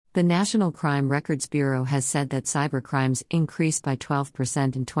The National Crime Records Bureau has said that cybercrimes increased by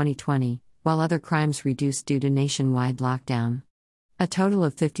 12% in 2020, while other crimes reduced due to nationwide lockdown. A total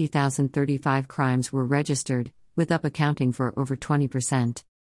of 50,035 crimes were registered, with UP accounting for over 20%.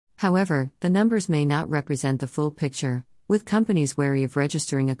 However, the numbers may not represent the full picture, with companies wary of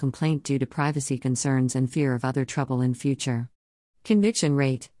registering a complaint due to privacy concerns and fear of other trouble in future. Conviction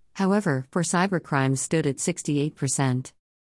rate, however, for cybercrimes stood at 68%.